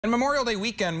And Memorial Day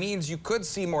weekend means you could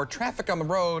see more traffic on the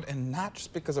road, and not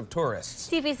just because of tourists.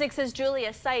 TV6's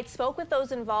Julia Seitz spoke with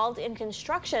those involved in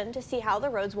construction to see how the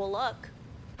roads will look.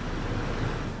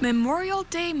 Memorial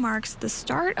Day marks the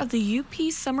start of the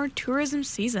UP summer tourism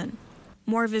season.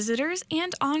 More visitors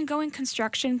and ongoing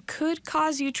construction could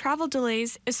cause you travel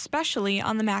delays, especially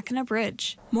on the Mackinac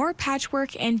Bridge. More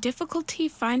patchwork and difficulty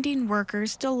finding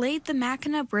workers delayed the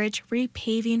Mackinac Bridge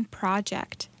repaving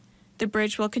project. The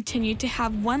bridge will continue to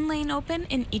have one lane open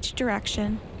in each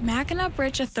direction. Mackinac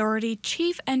Bridge Authority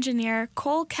Chief Engineer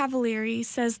Cole Cavalieri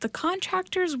says the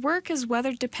contractor's work is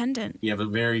weather dependent. You have a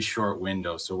very short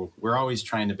window, so we're always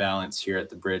trying to balance here at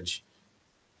the bridge,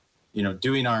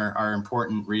 doing our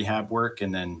important rehab work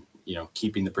and then,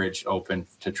 keeping the bridge open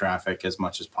to traffic as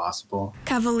much as possible.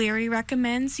 Cavalieri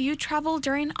recommends you travel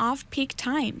during off-peak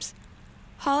times.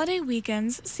 Holiday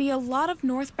weekends see a lot of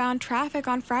northbound traffic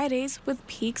on Fridays with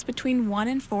peaks between 1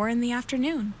 and 4 in the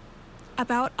afternoon.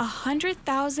 About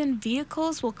 100,000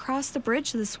 vehicles will cross the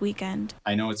bridge this weekend.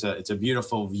 I know it's a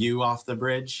beautiful view off the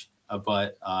bridge,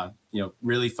 but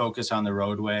really focus on the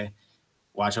roadway,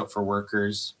 watch out for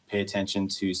workers, pay attention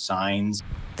to signs.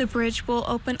 The bridge will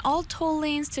open all toll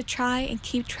lanes to try and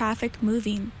keep traffic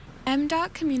moving.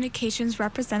 MDOT Communications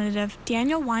representative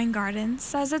Daniel Weingarten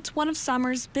says it's one of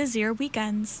summer's busier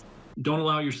weekends. Don't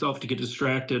allow yourself to get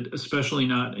distracted, especially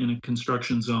not in a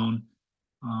construction zone,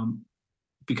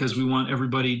 because we want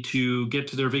everybody to get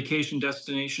to their vacation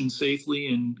destination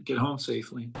safely and get home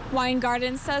safely.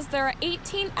 Weingarten says there are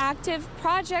 18 active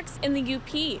projects in the UP.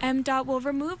 MDOT will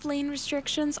remove lane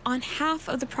restrictions on half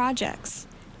of the projects.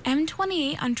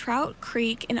 M28 on Trout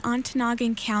Creek in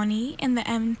Ontonagon County and the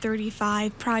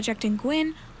M35 project in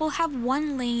Gwin will have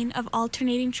one lane of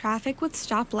alternating traffic with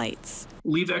stoplights.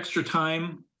 Leave extra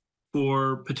time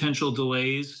for potential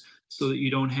delays so that you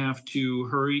don't have to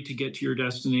hurry to get to your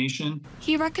destination.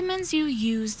 He recommends you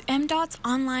use MDOT's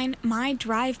online My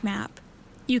Drive map.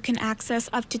 You can access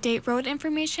up-to-date road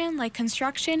information like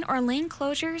construction or lane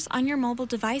closures on your mobile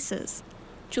devices.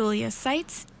 Julia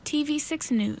Seitz,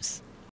 TV6 News.